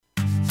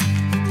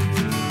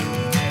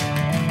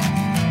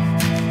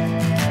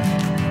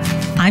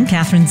I'm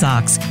Catherine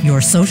Zox, your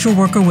social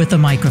worker with a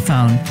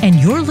microphone, and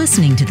you're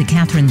listening to The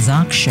Catherine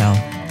Zox Show.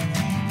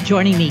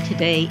 Joining me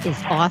today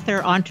is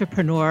author,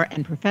 entrepreneur,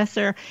 and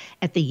professor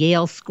at the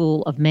Yale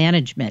School of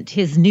Management.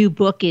 His new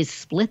book is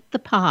Split the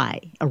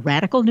Pie, A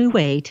Radical New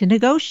Way to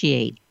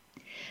Negotiate.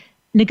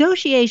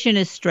 Negotiation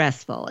is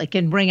stressful. It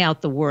can bring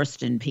out the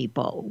worst in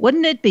people.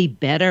 Wouldn't it be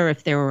better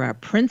if there were a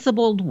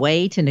principled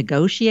way to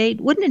negotiate?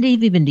 Wouldn't it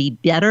even be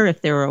better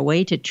if there were a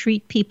way to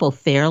treat people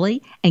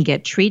fairly and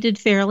get treated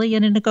fairly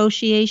in a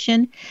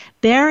negotiation?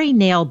 Barry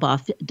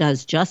Nalebuff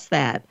does just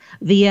that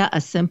via a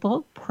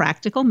simple,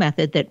 practical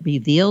method that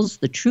reveals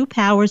the true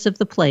powers of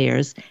the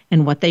players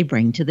and what they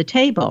bring to the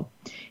table.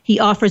 He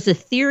offers a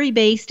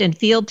theory-based and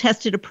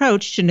field-tested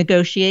approach to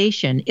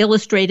negotiation,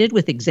 illustrated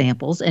with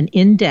examples and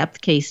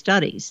in-depth case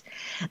studies.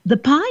 The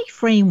PIE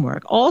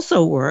framework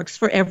also works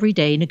for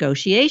everyday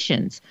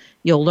negotiations.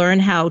 You'll learn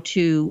how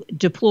to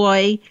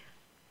deploy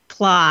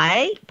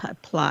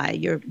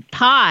your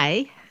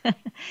PIE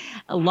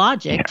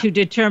logic to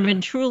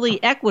determine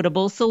truly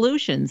equitable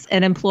solutions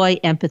and employ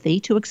empathy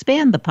to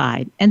expand the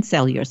pie and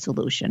sell your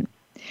solution.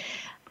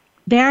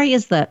 Barry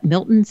is the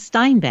Milton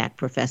Steinbach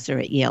Professor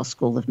at Yale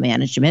School of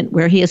Management,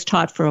 where he has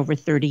taught for over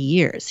 30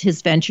 years.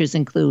 His ventures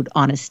include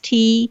Honest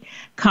Tea,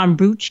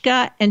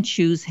 Kombucha, and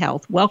Choose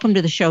Health. Welcome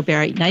to the show,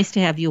 Barry. Nice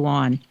to have you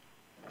on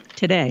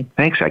today.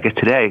 Thanks. I guess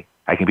today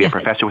I can be a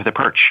professor with a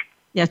perch.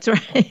 That's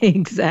right.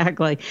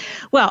 Exactly.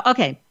 Well,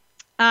 okay.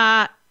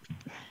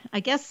 I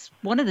guess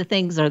one of the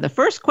things, or the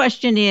first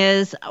question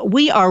is,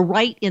 we are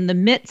right in the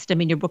midst, I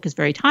mean, your book is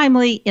very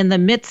timely, in the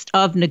midst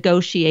of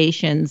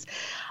negotiations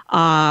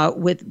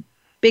with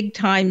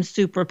big-time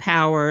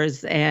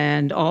superpowers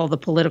and all the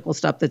political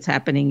stuff that's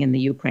happening in the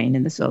Ukraine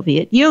and the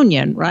Soviet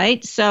Union,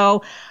 right?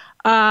 So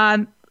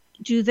why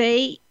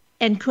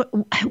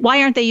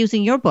aren't they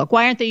using your book?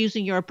 Why aren't they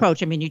using your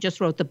approach? I mean, you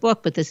just wrote the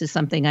book, but this is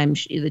something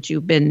that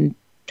you've been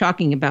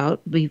talking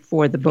about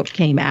before the book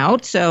came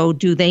out. So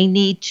do they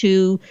need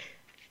to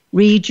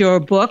read your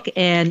book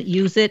and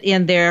use it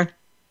in their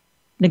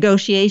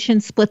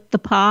negotiation, split the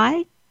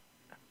pie?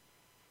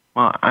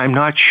 Well, I'm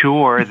not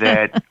sure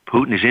that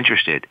Putin is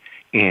interested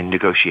in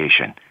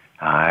negotiation.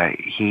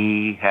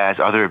 He has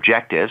other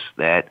objectives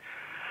that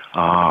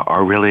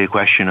are really a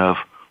question of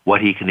what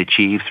he can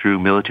achieve through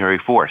military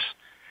force.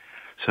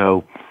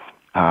 So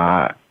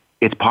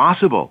it's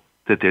possible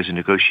that there's a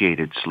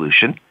negotiated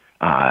solution,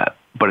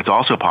 but it's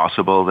also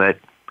possible that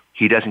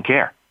he doesn't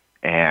care.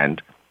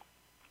 And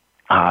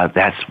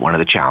that's one of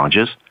the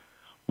challenges.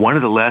 One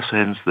of the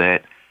lessons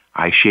that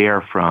I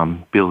share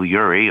from Bill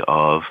Urey,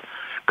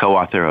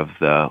 co-author of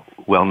the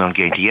well-known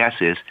Game DS,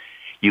 is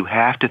you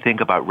have to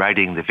think about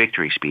writing the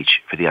victory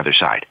speech for the other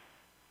side.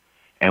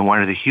 And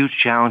one of the huge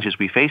challenges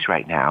we face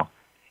right now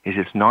is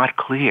it's not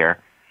clear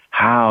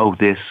how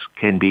this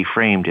can be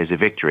framed as a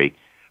victory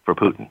for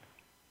Putin.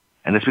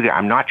 And let's be clear,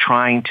 I'm not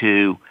trying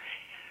to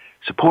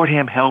support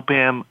him, help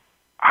him.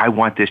 I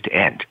want this to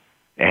end.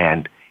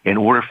 And in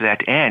order for that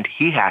to end,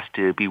 he has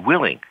to be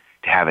willing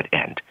to have it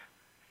end.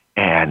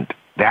 And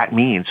that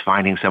means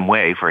finding some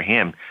way for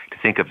him to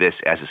think of this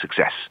as a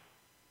success.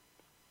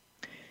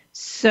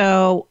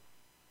 So,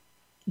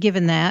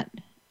 given that,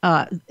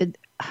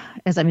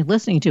 as I'm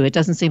listening to it, it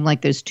doesn't seem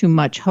like there's too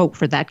much hope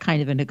for that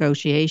kind of a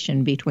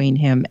negotiation between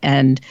him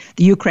and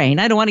the Ukraine.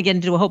 I don't want to get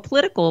into a whole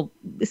political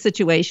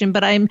situation,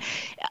 but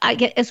I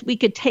guess we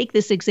could take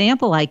this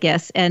example, I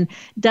guess, and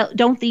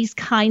don't these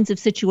kinds of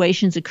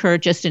situations occur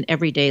just in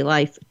everyday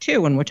life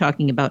too, when we're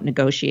talking about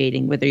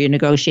negotiating, whether you're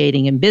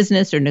negotiating in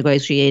business or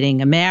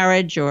negotiating a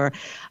marriage or,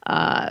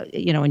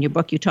 in your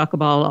book you talk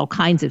about all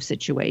kinds of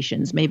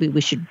situations. Maybe we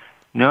should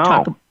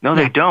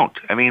they don't.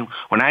 I mean,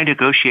 when I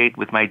negotiate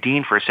with my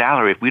dean for a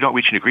salary, if we don't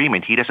reach an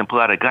agreement, he doesn't pull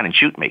out a gun and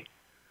shoot me.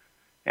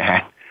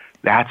 And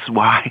that's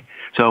why.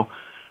 So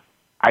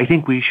I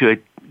think we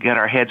should get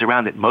our heads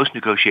around that most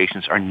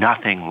negotiations are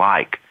nothing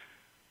like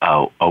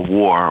a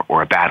war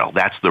or a battle.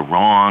 That's the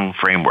wrong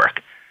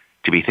framework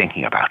to be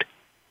thinking about.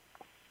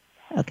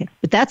 Okay.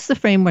 But that's the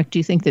framework, do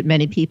you think, that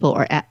many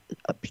people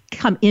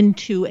come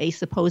into a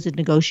supposed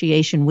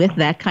negotiation with,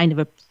 that kind of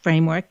a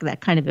framework,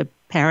 that kind of a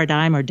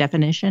paradigm or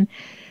definition?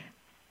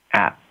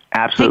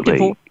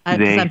 Absolutely.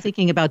 I'm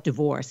thinking about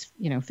divorce.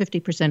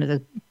 50% of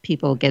the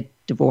people get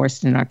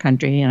divorced in our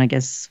country, and I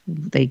guess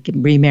they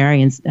can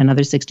remarry, and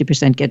another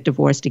 60% get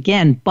divorced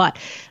again. But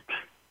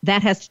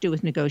that has to do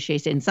with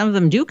negotiation. And some of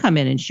them do come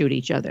in and shoot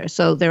each other.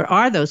 So there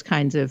are those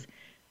kinds of,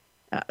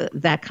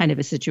 that kind of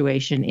a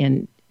situation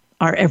in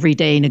our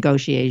everyday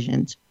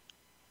negotiations.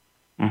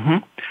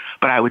 Mm-hmm.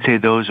 But I would say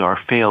those are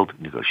failed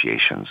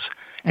negotiations.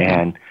 Okay.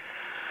 And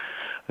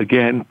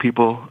again,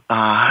 people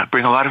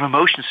bring a lot of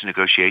emotions to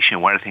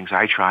negotiation. One of the things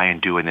I try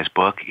and do in this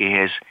book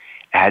is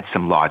add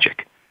some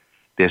logic.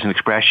 There's an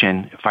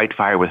expression, fight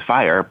fire with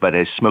fire, but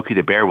as Smokey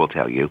the Bear will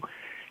tell you,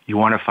 you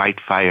want to fight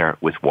fire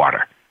with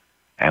water.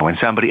 And when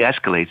somebody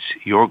escalates,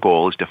 your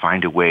goal is to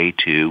find a way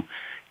to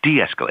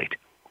de-escalate.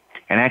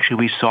 And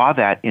actually, we saw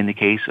that in the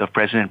case of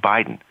President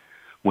Biden.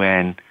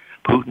 When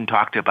Putin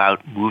talked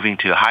about moving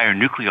to higher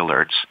nuclear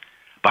alerts,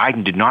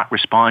 Biden did not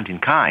respond in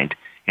kind.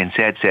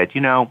 instead said,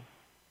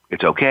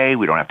 it's okay.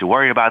 We don't have to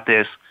worry about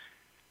this.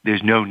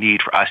 There's no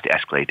need for us to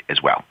escalate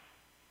as well.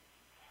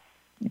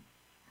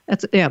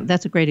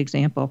 That's a great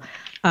example.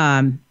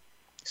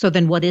 So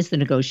then what is the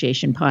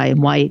negotiation pie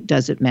and why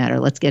does it matter?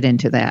 Let's get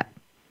into that.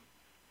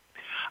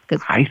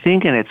 I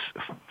think, and it's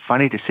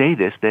funny to say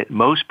this, that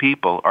most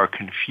people are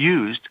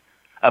confused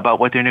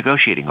about what they're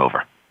negotiating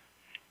over.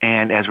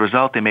 And as a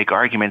result, they make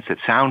arguments that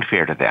sound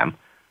fair to them,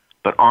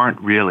 but aren't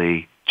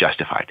really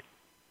justified.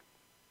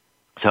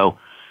 So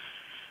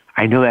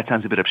I know that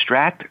sounds a bit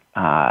abstract.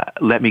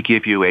 Let me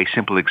give you a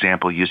simple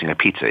example using a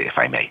pizza, if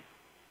I may.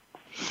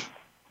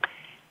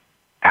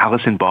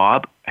 Alice and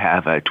Bob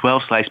have a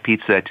 12-slice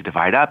pizza to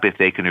divide up if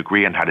they can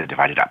agree on how to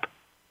divide it up.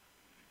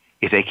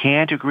 If they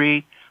can't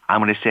agree,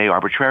 I'm going to say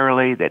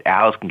arbitrarily that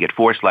Alice can get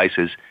 4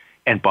 slices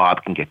and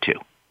Bob can get 2.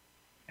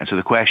 And so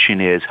the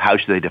question is, how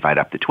should they divide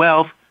up the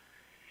 12?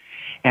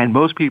 And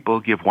most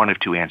people give one of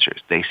 2 answers.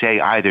 They say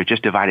either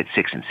just divide it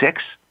 6 and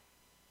 6,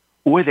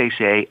 or they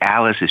say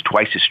Alice is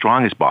twice as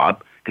strong as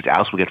Bob because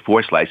Alice will get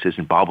 4 slices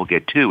and Bob will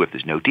get 2 if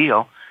there's no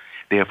deal.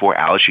 Therefore,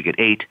 Alice should get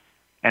 8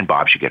 and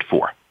Bob should get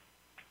 4.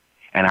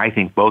 And I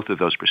think both of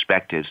those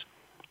perspectives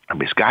are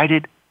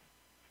misguided.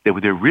 That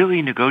what they're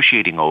really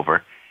negotiating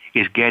over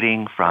is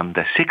getting from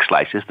the 6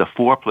 slices, the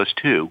 4 plus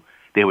 2,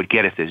 they would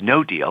get if there's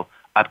no deal,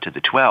 up to the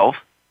 12.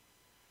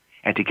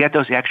 And to get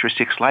those extra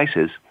 6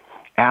 slices,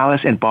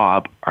 Alice and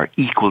Bob are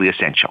equally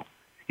essential.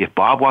 If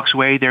Bob walks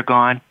away, they're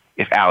gone.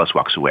 If Alice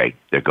walks away,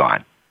 they're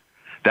gone.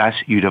 Thus,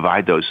 you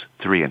divide those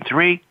 3 and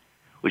 3,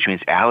 which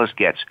means Alice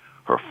gets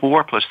her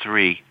 4 plus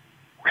 3,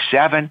 or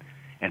 7,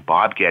 and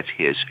Bob gets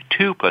his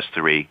 2 plus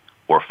 3,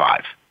 or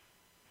 5.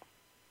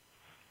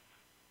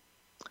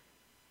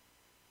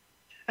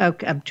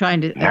 Okay, I'm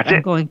trying to. That's I'm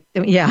it. going.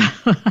 Yeah,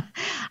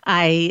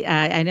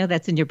 I know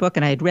that's in your book,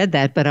 and I had read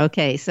that. But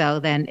okay, so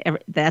then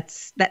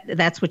that's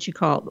what you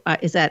call.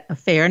 Is that a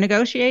fair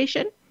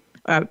negotiation?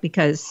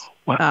 Because.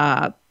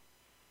 So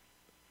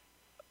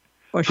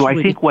I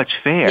think what's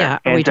fair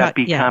ends up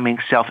becoming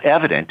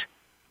self-evident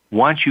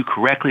once you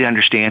correctly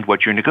understand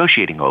what you're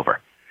negotiating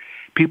over.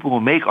 People will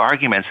make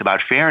arguments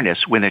about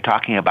fairness when they're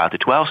talking about the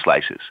 12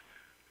 slices,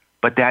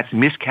 but that's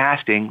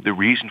miscasting the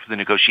reason for the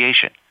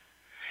negotiation.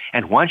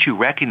 And once you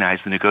recognize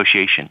the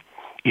negotiation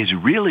is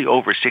really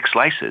over 6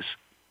 slices,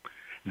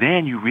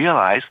 then you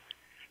realize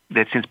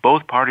that since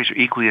both parties are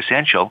equally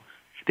essential,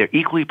 they're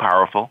equally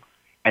powerful,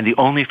 and the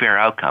only fair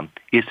outcome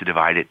is to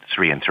divide it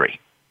 3 and 3.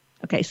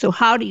 Okay, so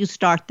how do you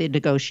start the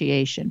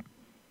negotiation?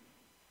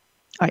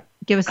 All right,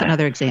 give us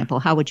another example.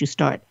 How would you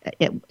start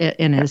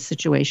in a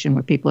situation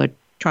where people are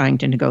trying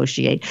to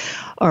negotiate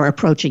or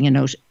approaching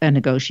a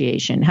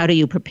negotiation? How do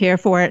you prepare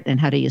for it, and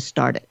how do you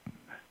start it?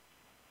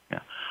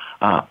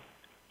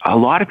 A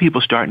lot of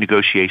people start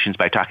negotiations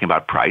by talking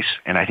about price,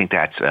 and I think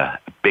that's a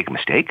big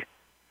mistake.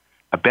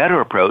 A better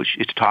approach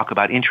is to talk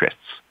about interests.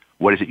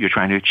 What is it you're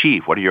trying to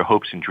achieve? What are your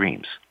hopes and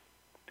dreams?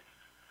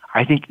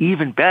 I think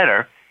even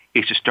better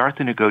is to start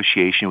the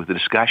negotiation with a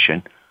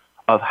discussion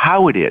of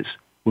how it is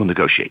we'll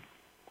negotiate.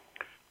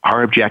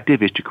 Our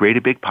objective is to create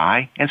a big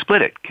pie and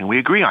split it. Can we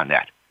agree on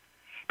that?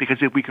 Because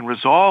if we can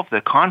resolve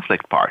the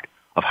conflict part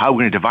of how we're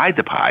going to divide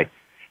the pie,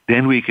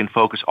 then we can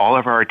focus all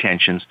of our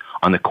attentions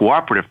on the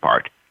cooperative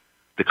part,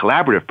 the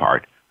collaborative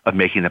part of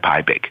making the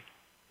pie big.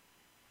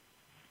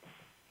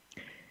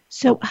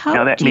 So how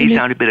now that may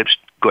sound a bit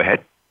go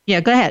ahead. Yeah,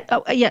 go ahead.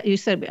 Oh, yeah, you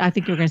said, I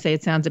think you were going to say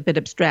it sounds a bit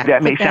abstract.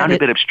 That may sound a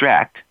bit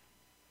abstract,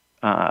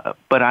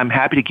 but I'm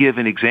happy to give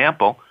an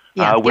example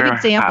where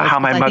how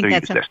my mother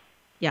used this.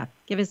 Yeah,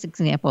 give us an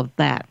example of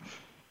that.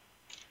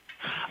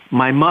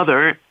 My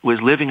mother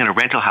was living in a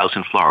rental house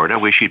in Florida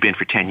where she'd been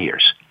for 10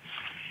 years.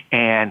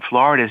 And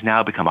Florida has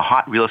now become a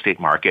hot real estate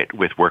market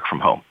with work from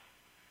home.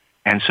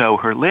 And so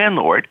her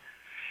landlord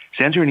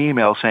sends her an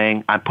email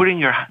saying, I'm putting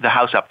the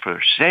house up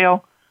for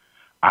sale.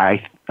 I'm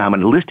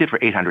going to list it for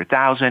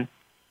 $800,000,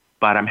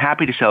 but I'm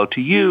happy to sell it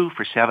to you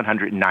for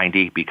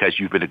 $790 because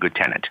you've been a good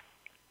tenant.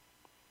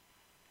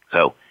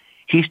 So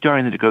he's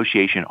starting the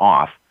negotiation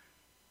off,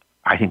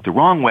 I think the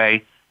wrong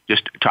way,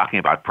 just talking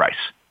about price.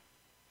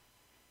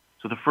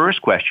 So the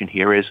first question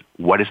here is,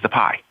 what is the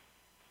pie?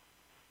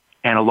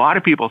 And a lot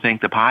of people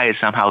think the pie is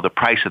somehow the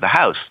price of the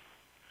house.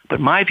 But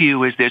my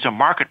view is there's a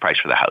market price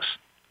for the house.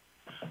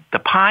 The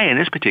pie in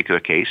this particular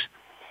case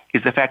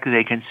is the fact that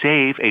they can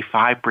save a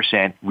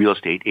 5% real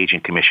estate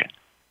agent commission,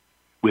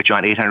 which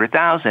on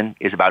 $800,000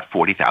 is about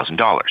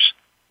 $40,000.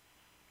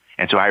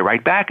 And so I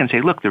write back and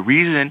say, look, the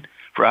reason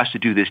for us to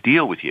do this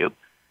deal with you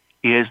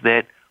is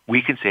that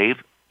we can save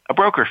a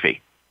broker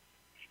fee.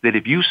 That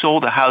if you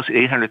sold the house at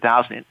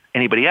 $800,000 and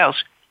anybody else,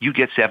 you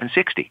get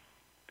 $760.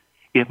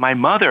 If my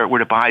mother were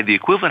to buy the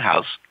equivalent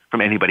house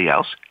from anybody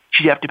else,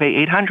 she'd have to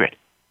pay $800.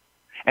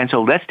 And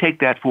so let's take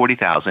that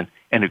 $40,000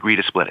 and agree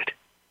to split it.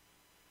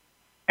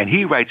 And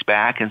he writes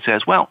back and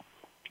says, well,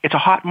 it's a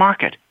hot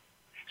market,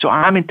 so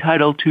I'm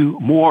entitled to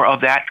more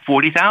of that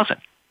 $40,000. To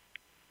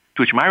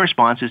which my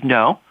response is,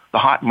 no, the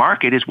hot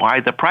market is why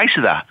the price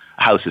of the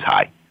house is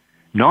high,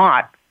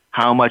 not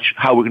how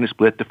we're going to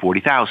split the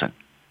 $40,000.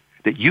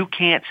 that you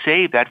can't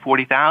save that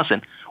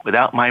 $40,000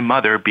 without my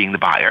mother being the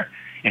buyer,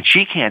 and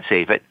she can't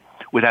save it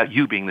without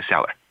you being the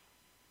seller.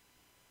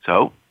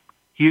 So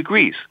he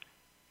agrees.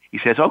 He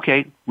says,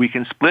 okay, we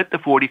can split the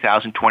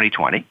 $40,000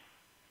 20/20,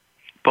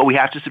 but we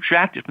have to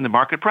subtract it from the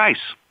market price.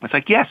 It's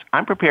like, yes,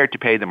 I'm prepared to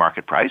pay the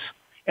market price.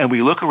 And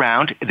we look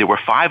around, there were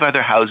 5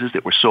 other houses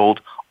that were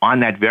sold on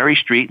that very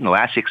street in the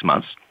last 6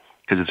 months,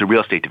 because it's a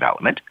real estate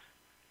development.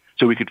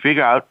 So we could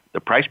figure out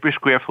the price per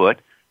square foot,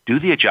 do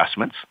the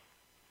adjustments,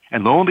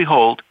 and lo and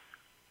behold,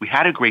 we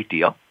had a great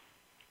deal.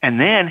 And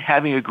then,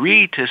 having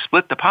agreed to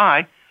split the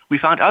pie, we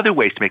found other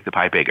ways to make the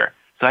pie bigger,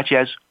 such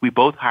as we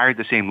both hired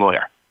the same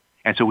lawyer.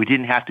 And so we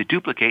didn't have to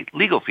duplicate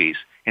legal fees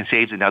and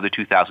saved another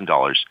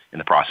 $2,000 in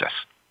the process.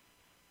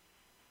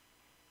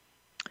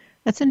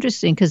 That's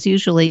interesting, because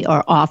usually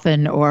or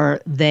often or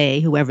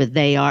they, whoever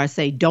they are,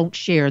 say don't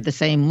share the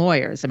same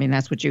lawyers. I mean,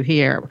 that's what you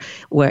hear,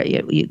 where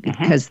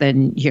because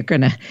then you're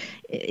going to,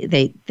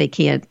 they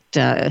can't,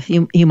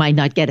 you might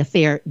not get a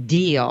fair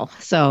deal.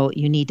 So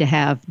you need to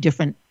have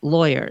different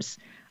lawyers.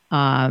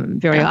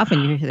 Very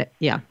often you hear that,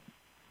 yeah.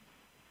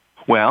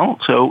 Well,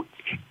 so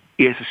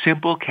it's a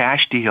simple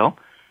cash deal,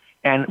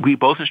 and we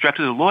both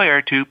instructed the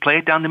lawyer to play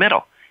it down the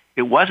middle.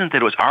 It wasn't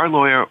that it was our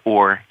lawyer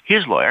or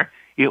his lawyer.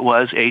 It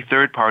was a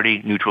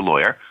third-party neutral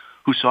lawyer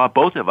who saw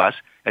both of us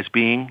as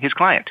being his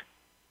client.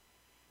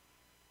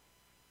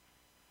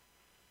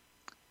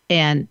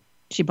 And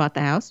she bought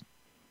the house?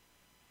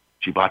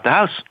 She bought the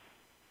house.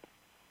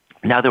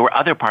 Now, there were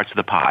other parts of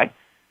the pie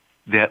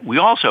that we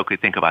also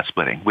could think about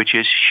splitting, which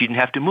is she didn't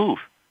have to move.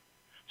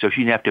 So she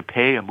didn't have to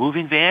pay a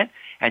moving van,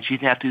 and she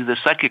didn't have to do the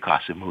psychic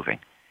costs of moving.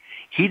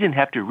 He didn't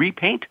have to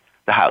repaint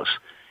the house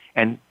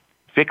and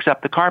fix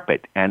up the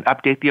carpet and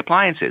update the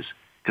appliances,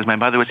 because my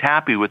mother was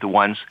happy with the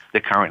ones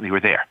that currently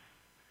were there.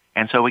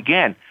 And so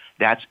again,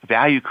 that's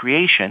value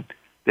creation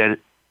that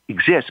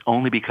exists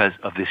only because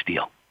of this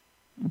deal.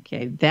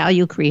 Okay,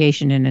 value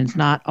creation, and it's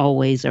not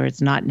always, or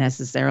it's not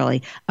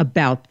necessarily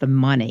about the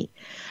money.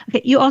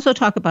 Okay, you also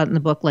talk about in the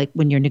book, like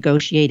when you're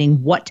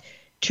negotiating, what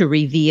to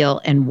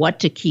reveal and what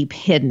to keep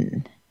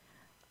hidden.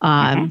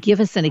 Give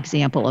us an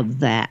example of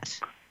that.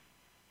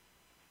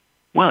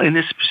 Well,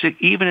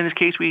 even in this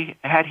case we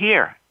had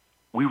here,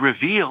 we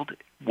revealed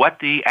what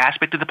the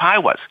aspect of the pie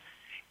was.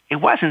 It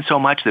wasn't so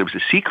much that it was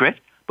a secret,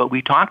 but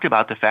we talked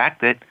about the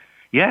fact that,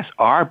 yes,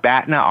 our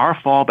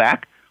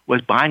fallback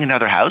was buying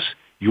another house.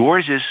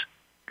 Yours is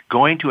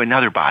going to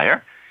another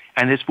buyer,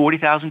 and it's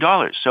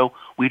 $40,000. So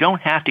we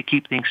don't have to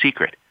keep things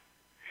secret.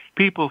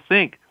 People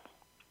think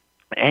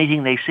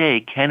anything they say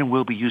can and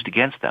will be used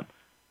against them.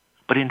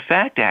 But in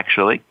fact,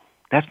 actually,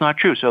 that's not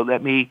true. So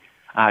let me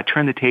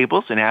turn the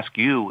tables and ask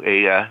you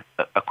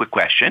a quick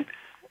question.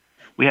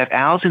 We have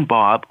Alice and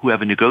Bob who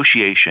have a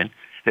negotiation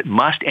that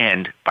must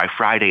end by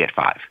Friday at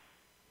 5.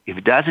 If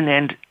it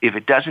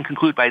doesn't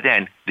conclude by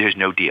then, there's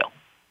no deal.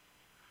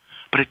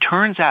 But it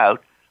turns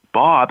out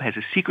Bob has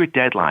a secret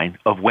deadline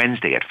of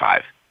Wednesday at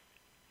 5,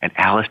 and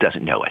Alice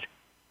doesn't know it.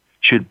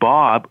 Should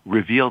Bob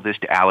reveal this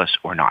to Alice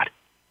or not?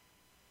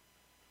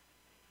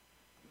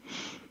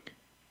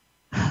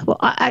 Well,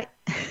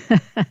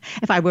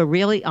 if I were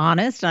really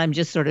honest, I'm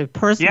just sort of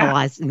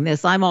personalizing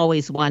this. I'm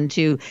always one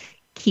to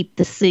keep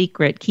the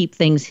secret, keep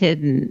things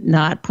hidden,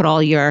 not put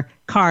all your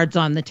cards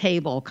on the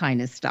table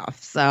kind of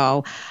stuff.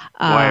 So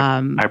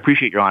I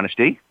appreciate your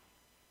honesty.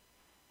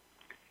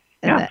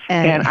 Yeah.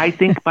 And I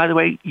think, by the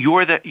way,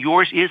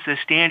 yours is the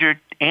standard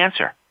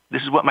answer.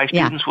 This is what my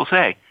students will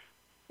say.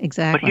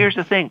 Exactly. But here's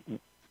the thing.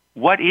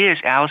 What is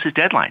Alice's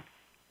deadline?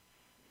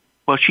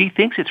 Well, she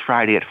thinks it's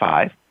Friday at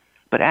 5,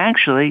 but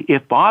actually,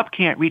 if Bob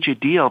can't reach a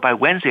deal by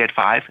Wednesday at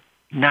 5,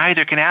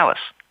 neither can Alice,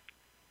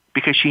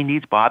 because she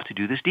needs Bob to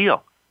do this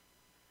deal.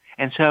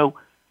 And so,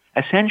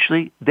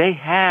 essentially, they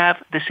have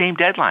the same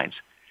deadlines.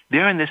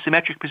 They're in this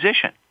symmetric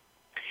position.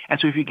 And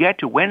so if you get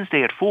to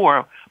Wednesday at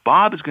 4,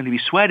 Bob is going to be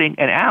sweating,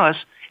 and Alice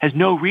has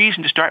no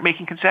reason to start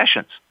making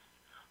concessions.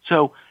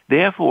 So,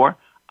 therefore,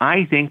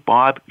 I think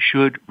Bob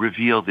should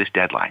reveal this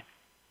deadline,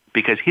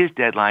 because his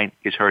deadline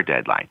is her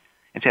deadline.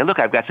 And say, look,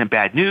 I've got some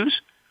bad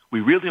news.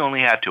 We really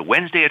only have till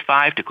Wednesday at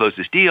 5 to close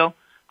this deal,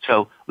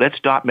 so let's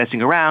stop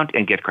messing around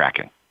and get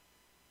cracking.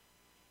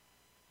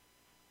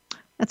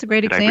 That's a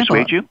great example. Did I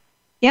persuade you?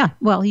 Yeah,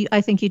 well,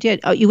 I think you did.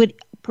 You would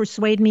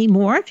persuade me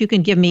more if you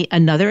can give me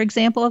another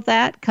example of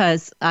that,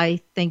 because I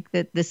think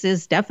that this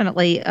is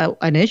definitely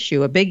an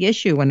issue, a big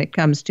issue when it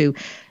comes to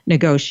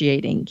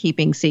negotiating,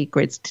 keeping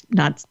secrets,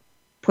 not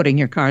putting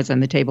your cards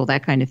on the table,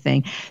 that kind of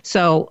thing.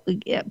 So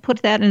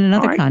put that in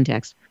another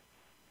context.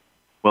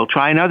 Well,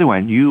 try another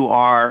one. You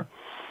are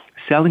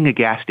selling a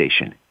gas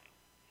station,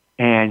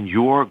 and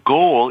your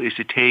goal is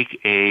to take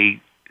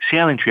a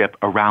sailing trip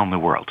around the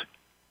world.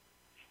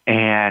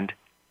 And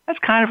that's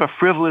kind of a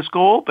frivolous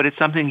goal, but it's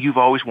something you've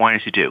always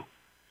wanted to do.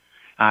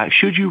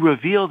 Should you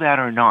reveal that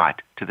or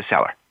not to the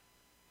seller?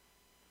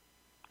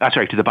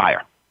 To the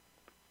buyer.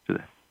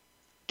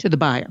 To the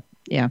buyer,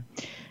 yeah.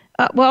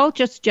 Well,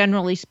 just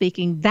generally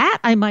speaking, that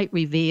I might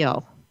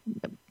reveal.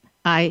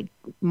 I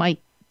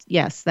might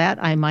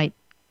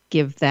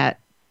give that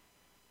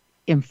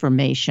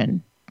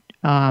information.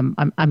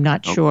 I'm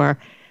not sure.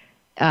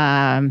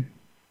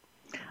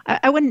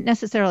 I wouldn't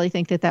necessarily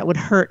think that would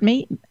hurt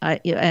me,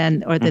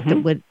 or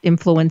that would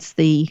influence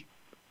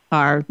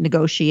our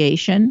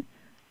negotiation,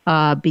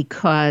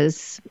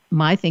 because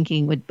my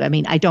thinking would. I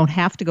mean, I don't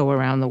have to go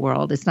around the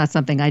world. It's not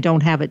something I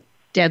don't have a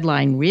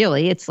deadline.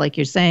 Really, it's like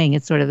you're saying.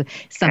 It's sort of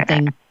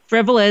something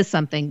frivolous,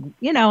 something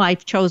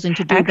I've chosen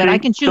to do, actually, but I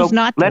can choose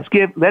not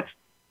to.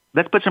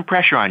 Let's put some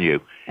pressure on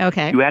you.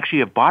 Okay. You actually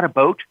have bought a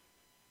boat.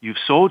 You've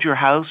sold your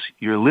house.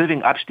 You're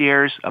living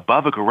upstairs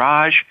above a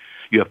garage.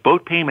 You have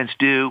boat payments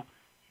due.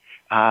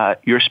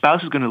 Your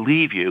spouse is going to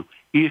leave you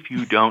if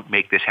you don't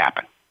make this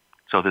happen.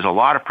 So there's a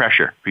lot of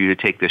pressure for you to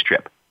take this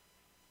trip.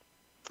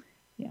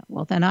 Yeah,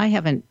 well, then I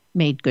haven't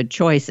made good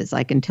choices.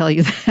 I can tell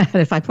you that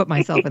if I put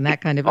myself in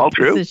that kind of a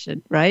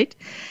position, right?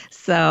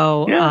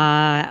 So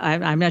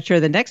I'm not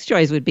sure the next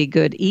choice would be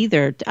good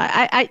either.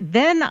 I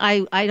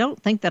don't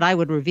think that I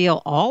would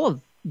reveal all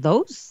of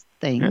those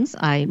things.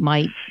 Yeah. I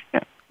might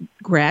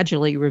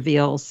gradually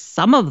reveal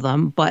some of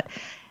them, but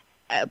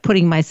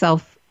putting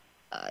myself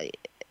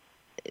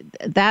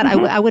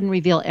I wouldn't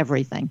reveal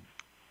everything.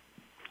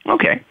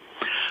 Okay.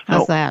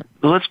 How's that?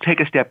 Let's take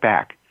a step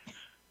back.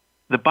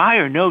 The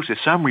buyer knows there's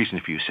some reason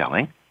for you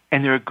selling,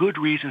 and there are good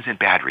reasons and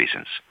bad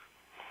reasons.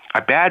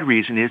 A bad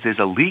reason is there's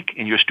a leak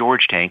in your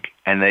storage tank,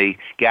 and the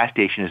gas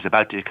station is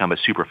about to become a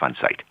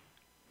Superfund site.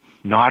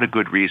 Not a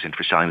good reason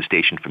for selling the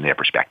station from their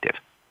perspective.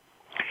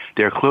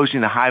 They're closing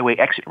the highway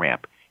exit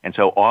ramp, and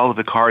so all of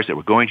the cars that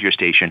were going to your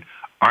station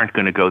aren't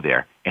going to go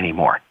there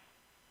anymore.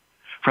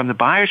 From the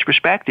buyer's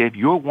perspective,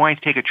 your wanting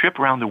to take a trip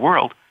around the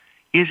world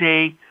is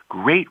a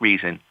great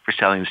reason for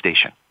selling the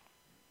station.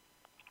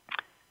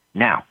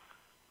 Now,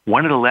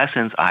 one of the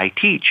lessons I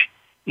teach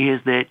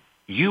is that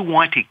you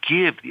want to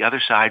give the other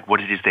side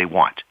what it is they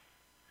want.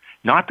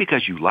 Not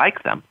because you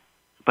like them,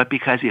 but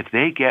because if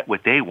they get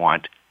what they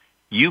want,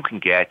 you can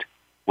get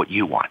what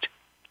you want.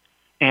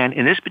 And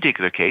in this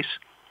particular case,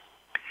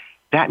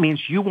 that means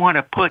you want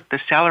to put the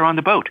seller on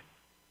the boat.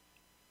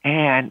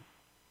 And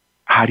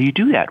how do you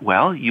do that?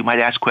 Well, you might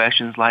ask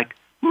questions like,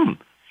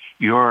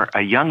 you're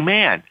a young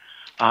man.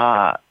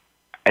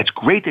 It's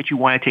great that you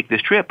want to take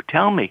this trip.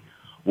 Tell me,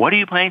 what are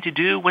you planning to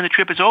do when the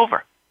trip is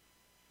over?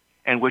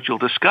 And what you'll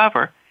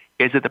discover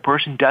is that the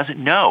person doesn't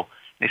know.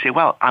 They say,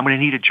 well, I'm going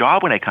to need a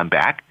job when I come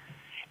back,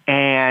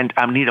 and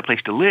I'm going to need a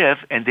place to live,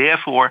 and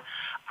therefore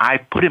I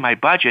put in my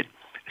budget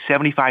a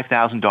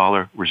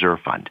 $75,000 reserve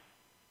fund.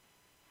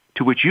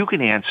 To which you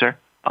can answer,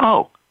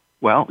 oh,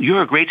 well,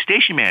 you're a great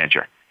station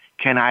manager.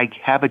 Can I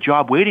have a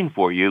job waiting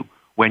for you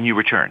when you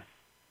return?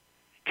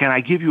 Can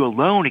I give you a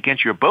loan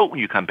against your boat when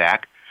you come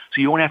back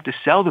so you won't have to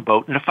sell the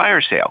boat in a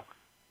fire sale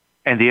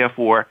and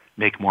therefore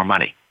make more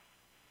money?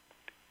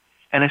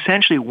 And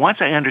essentially, once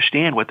I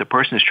understand what the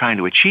person is trying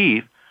to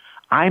achieve,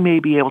 I may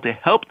be able to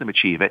help them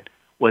achieve it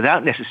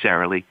without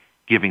necessarily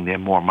giving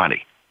them more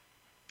money.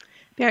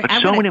 Barry,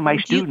 but so many of my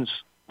students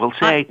will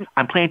say,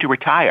 I'm planning to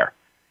retire.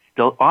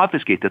 They'll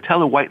obfuscate. They'll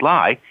tell a white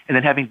lie. And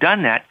then having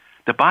done that,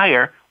 the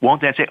buyer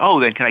won't then say, oh,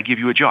 then can I give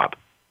you a job?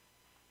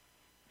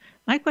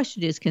 My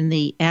question is, can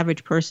the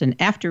average person,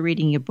 after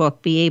reading your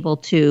book, be able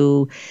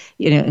to,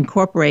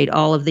 incorporate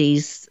all of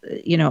these,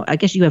 I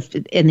guess you have,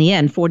 in the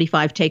end,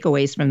 45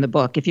 takeaways from the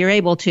book. If you're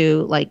able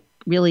to,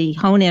 really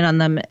hone in on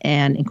them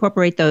and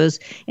incorporate those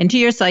into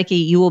your psyche,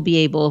 you will be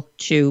able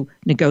to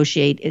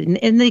negotiate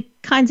in the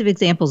kinds of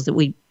examples that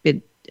we've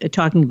been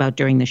talking about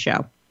during the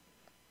show.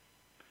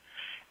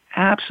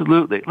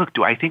 Absolutely. Look,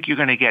 do I think you're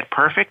going to get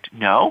perfect?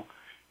 No.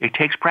 It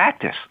takes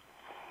practice.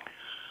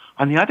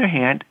 On the other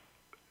hand,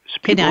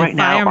 people right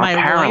now are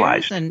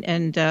paralyzed.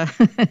 And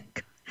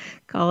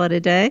call it a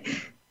day?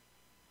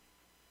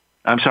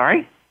 I'm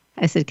sorry?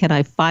 I said, can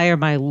I fire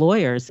my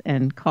lawyers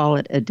and call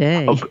it a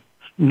day? Oh,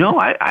 no,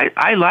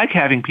 I like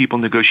having people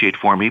negotiate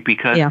for me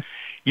because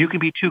you can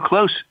be too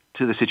close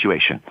to the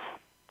situation.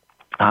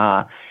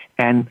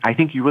 And I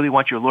think you really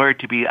want your lawyer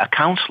to be a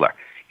counselor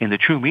in the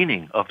true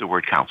meaning of the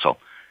word counsel,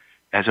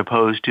 as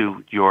opposed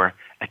to your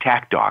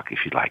attack dog, if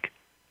you'd like.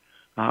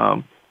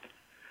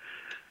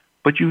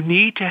 But you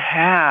need to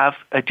have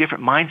a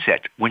different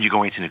mindset when you're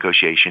going into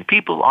negotiation.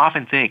 People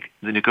often think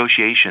the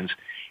negotiations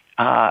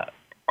are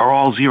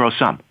all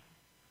zero-sum.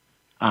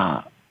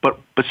 But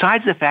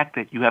besides the fact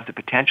that you have the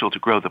potential to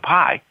grow the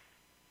pie,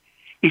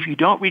 if you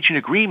don't reach an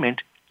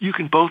agreement, you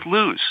can both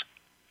lose.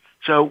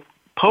 So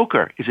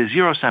poker is a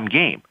zero-sum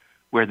game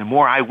where the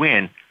more I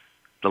win,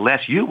 the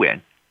less you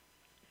win.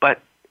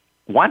 But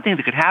one thing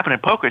that could happen in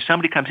poker is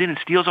somebody comes in and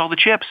steals all the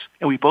chips,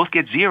 and we both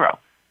get zero.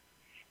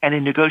 And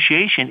in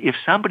negotiation, if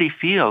somebody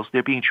feels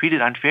they're being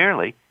treated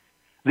unfairly,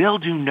 they'll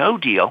do no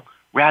deal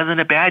rather than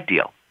a bad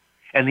deal.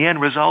 And the end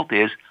result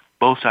is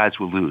both sides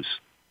will lose.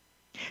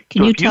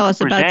 Can you tell us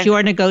about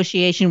your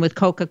negotiation with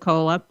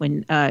Coca-Cola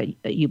when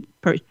you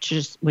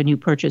purchased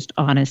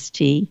Honest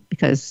Tea?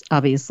 Because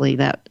obviously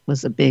that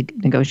was a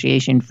big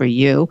negotiation for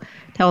you.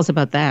 Tell us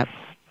about that.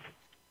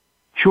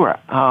 Sure.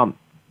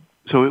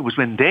 So it was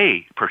when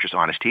they purchased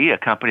Honest Tea, a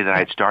company that I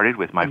had started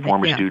with my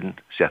former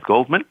student, Seth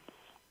Goldman.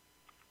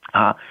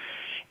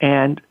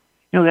 And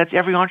That's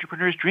every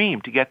entrepreneur's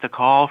dream, to get the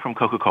call from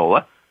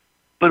Coca-Cola.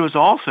 But it was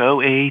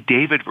also a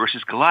David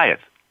versus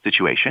Goliath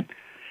situation.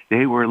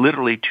 They were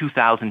literally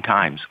 2,000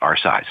 times our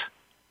size.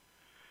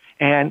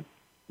 And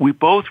we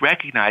both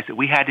recognized that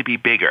we had to be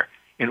bigger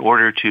in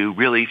order to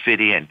really fit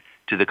in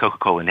to the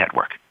Coca-Cola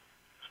network.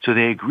 So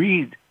they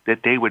agreed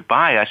that they would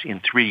buy us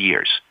in 3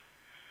 years.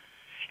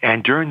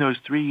 And during those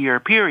 3-year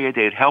period,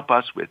 they'd help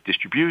us with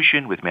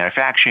distribution, with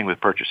manufacturing, with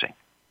purchasing.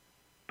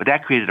 But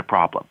that created a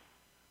problem,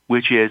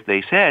 which is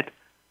they said,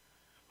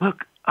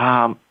 look,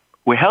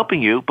 we're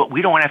helping you, but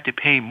we don't have to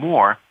pay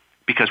more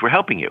because we're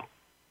helping you.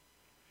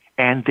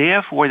 And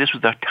therefore, this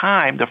was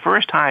the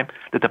first time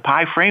that the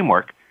PI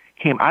framework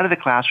came out of the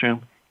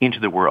classroom into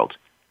the world.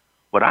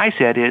 What I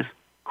said is,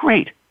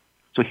 great.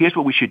 So here's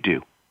what we should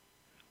do.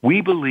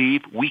 We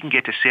believe we can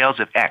get to sales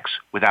of X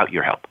without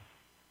your help.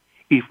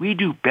 If we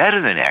do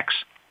better than X,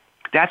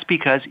 that's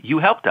because you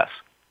helped us.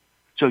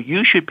 So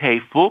you should pay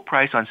full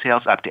price on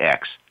sales up to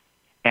X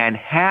and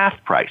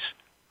half price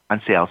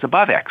on sales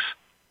above X.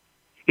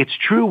 It's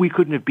true we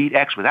couldn't have beat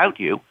X without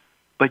you,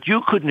 but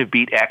you couldn't have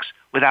beat X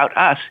without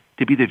us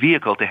to be the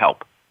vehicle to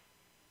help.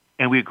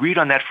 And we agreed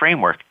on that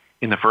framework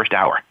in the first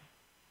hour.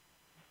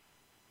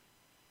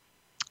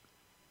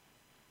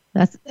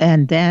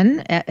 And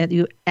then,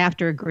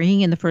 after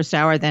agreeing in the first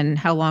hour, then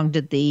how long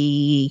did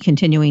the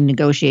continuing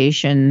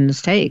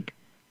negotiations take?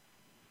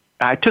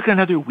 It took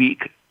another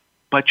week,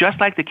 but just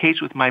like the case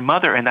with my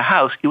mother and the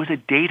house, it was a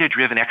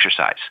data-driven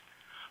exercise.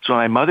 So in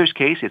my mother's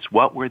case, it's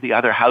what were the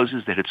other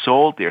houses that had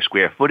sold, their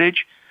square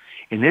footage.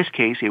 In this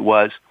case, it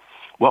was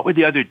what were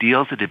the other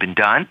deals that had been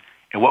done,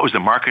 and what was the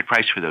market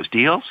price for those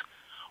deals?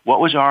 What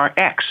was our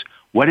X?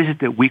 What is it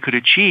that we could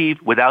achieve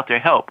without their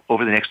help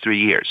over the next 3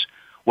 years?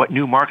 What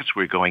new markets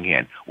were we going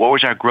in? What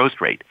was our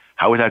growth rate?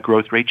 How was our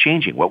growth rate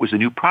changing? What was the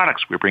new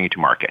products we were bringing to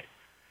market?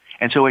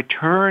 And so it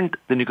turned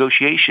the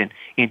negotiation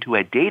into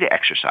a data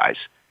exercise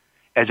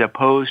as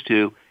opposed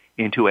to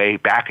into a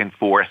back and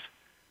forth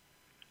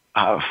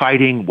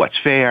fighting what's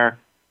fair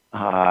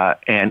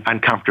and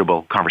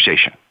uncomfortable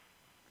conversation.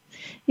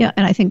 Yeah,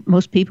 and I think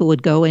most people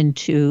would go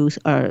into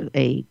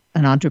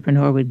an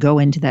entrepreneur would go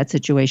into that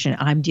situation.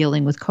 I'm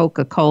dealing with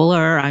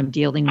Coca-Cola, I'm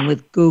dealing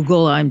with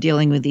Google, I'm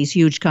dealing with these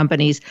huge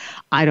companies.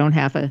 I don't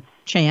have a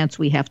chance.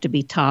 We have to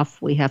be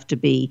tough. We have to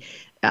be,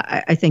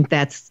 I think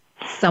that's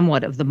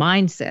somewhat of the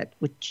mindset,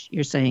 which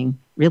you're saying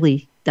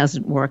really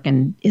doesn't work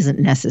and isn't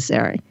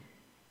necessary.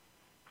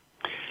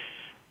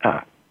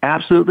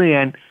 Absolutely.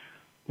 And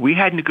we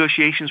had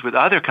negotiations with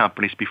other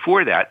companies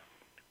before that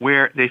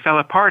where they fell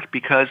apart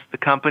because the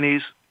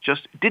companies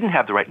just didn't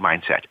have the right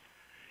mindset.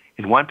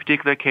 In one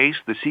particular case,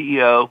 the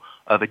CEO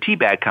of a tea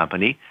bag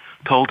company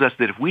told us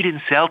that if we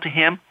didn't sell to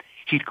him,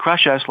 he'd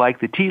crush us like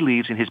the tea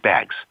leaves in his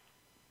bags.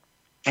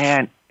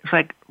 And it's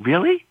like,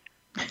 really?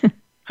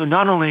 So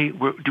not only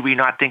do we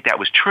not think that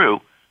was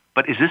true,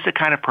 but is this the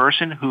kind of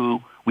person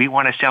who we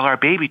want to sell our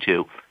baby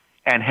to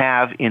and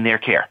have in their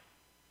care?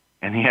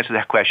 And the answer to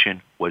that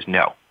question was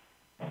no.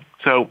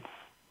 So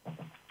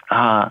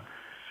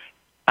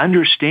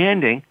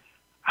understanding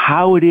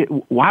why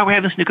we're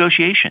having this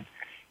negotiation.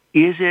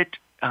 Is it,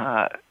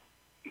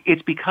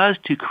 it's because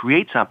to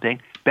create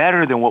something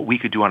better than what we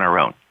could do on our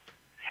own.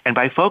 And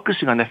by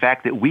focusing on the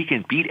fact that we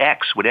can beat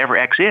X, whatever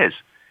X is,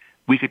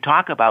 we could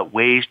talk about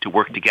ways to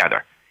work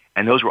together.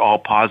 And those were all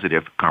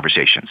positive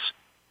conversations.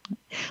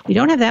 We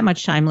don't have that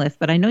much time left,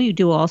 but I know you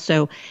do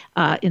also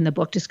in the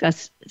book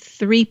discuss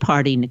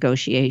 3-party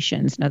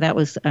negotiations. Now, that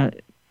was a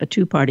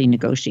 2-party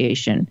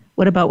negotiation.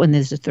 What about when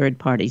there's a third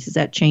party? Does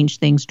that change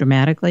things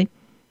dramatically?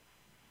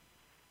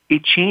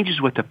 It changes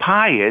what the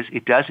pie is.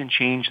 It doesn't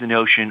change the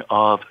notion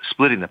of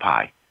splitting the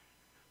pie.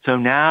 So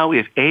now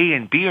if A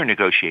and B are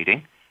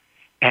negotiating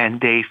and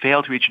they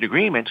fail to reach an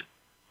agreement,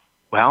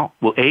 well,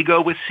 will A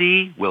go with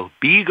C? Will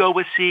B go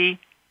with C?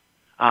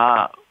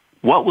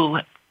 What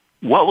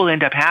will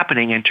end up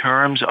happening in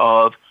terms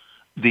of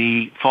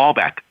the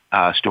fallback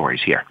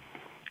stories here?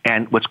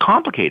 And what's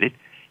complicated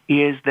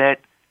is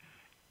that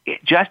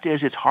just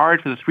as it's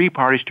hard for the 3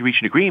 parties to reach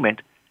an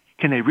agreement,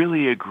 can they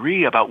really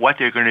agree about what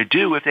they're going to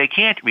do if they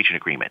can't reach an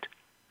agreement?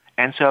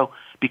 And so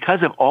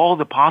because of all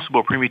the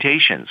possible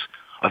permutations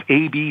of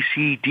A, B,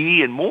 C,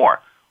 D, and more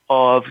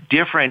of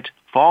different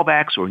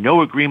fallbacks or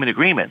no agreement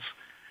agreements,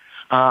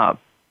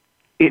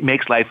 it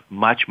makes life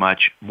much,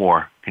 much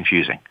more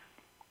confusing.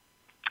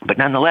 But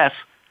nonetheless,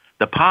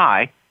 the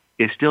pie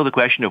is still the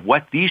question of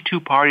what these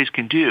 2 parties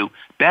can do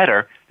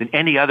better than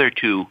any other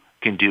 2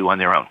 can do on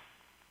their own.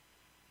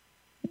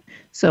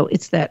 So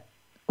it's that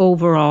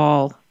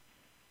overall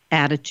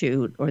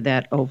attitude or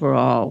that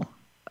overall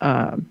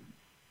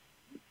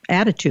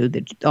attitude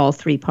that all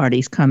 3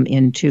 parties come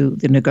into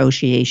the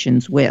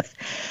negotiations with.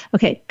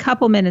 Okay,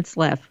 couple minutes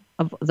left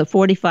of the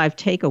 45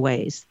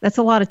 takeaways. That's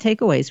a lot of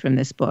takeaways from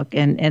this book.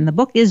 And the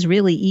book is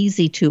really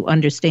easy to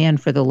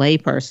understand for the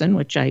layperson,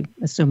 which I'm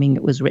assuming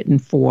it was written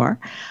for.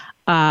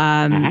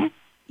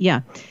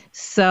 Yeah.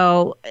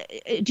 So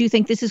do you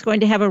think this is going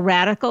to have a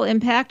radical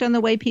impact on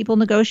the way people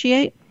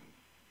negotiate?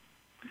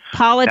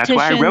 Politicians.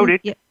 That's why I wrote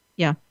it.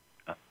 Yeah.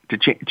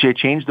 To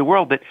change the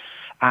world. But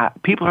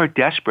people are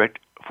desperate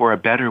for a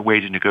better way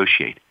to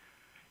negotiate.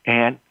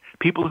 And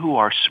people who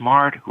are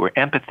smart, who are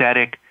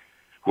empathetic,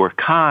 who are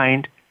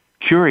kind,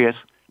 curious,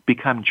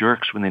 become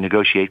jerks when they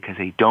negotiate because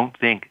they don't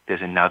think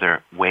there's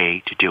another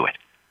way to do it.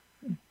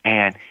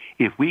 And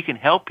if we can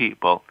help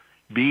people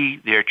be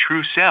their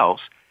true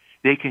selves,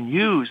 they can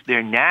use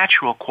their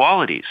natural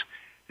qualities,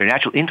 their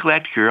natural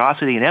intellect,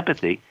 curiosity, and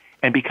empathy,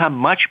 and become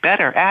much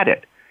better at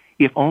it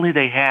if only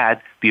they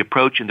had the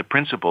approach and the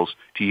principles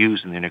to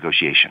use in their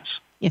negotiations.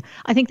 Yeah,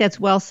 I think that's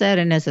well said.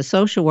 And as a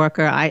social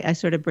worker, I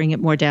sort of bring it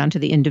more down to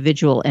the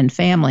individual and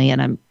family.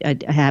 And I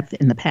have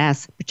in the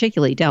past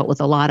particularly dealt with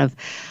a lot of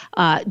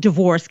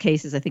divorce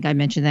cases. I think I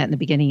mentioned that in the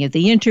beginning of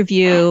the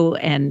interview,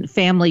 and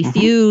family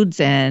feuds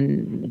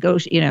and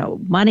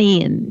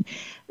money and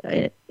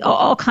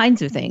all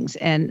kinds of things.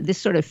 And this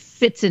sort of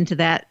fits into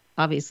that.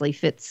 Obviously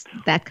fits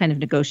that kind of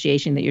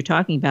negotiation that you're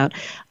talking about.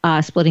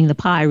 Splitting the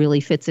pie really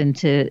fits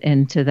into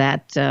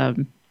that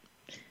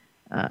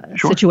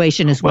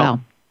situation as well.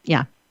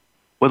 Yeah.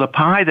 Well, the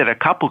pie that a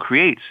couple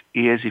creates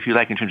is, if you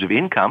like, in terms of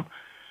income,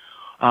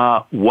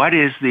 what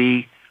is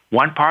the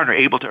one partner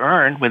able to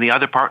earn when the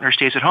other partner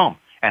stays at home?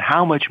 And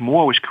how much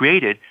more was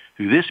created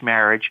through this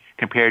marriage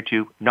compared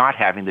to not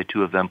having the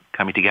two of them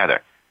coming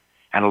together?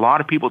 And a lot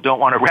of people don't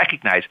want to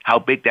recognize how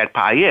big that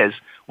pie is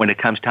when it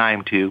comes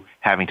time to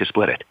having to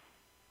split it.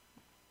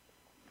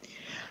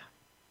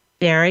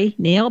 Barry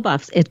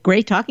Nalebuff, it's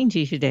great talking to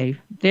you today.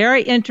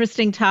 Very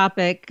interesting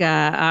topic,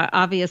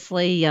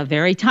 obviously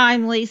very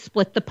timely.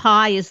 Split the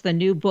Pie is the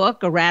new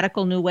book, A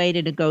Radical New Way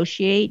to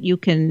Negotiate. You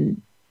can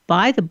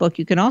buy the book.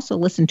 You can also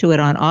listen to it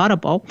on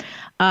Audible.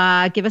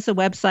 Give us a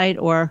website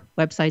or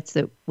websites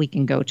that we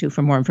can go to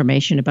for more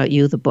information about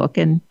you, the book,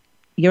 and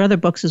your other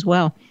books as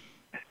well.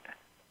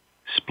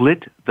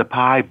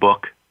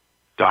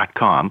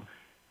 SplitThePieBook.com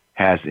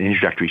has an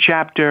introductory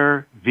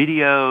chapter,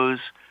 videos,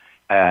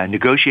 a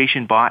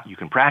negotiation bot you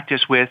can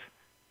practice with,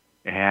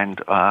 and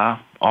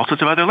all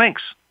sorts of other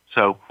links.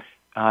 So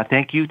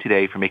thank you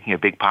today for making a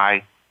big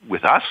pie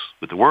with us,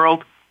 with the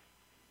world.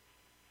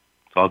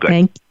 It's all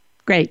good.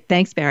 Great.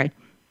 Thanks, Barry.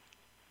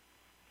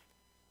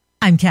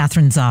 I'm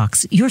Catherine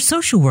Zox, your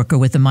social worker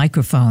with a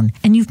microphone,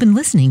 and you've been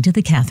listening to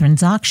The Catherine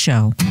Zox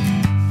Show.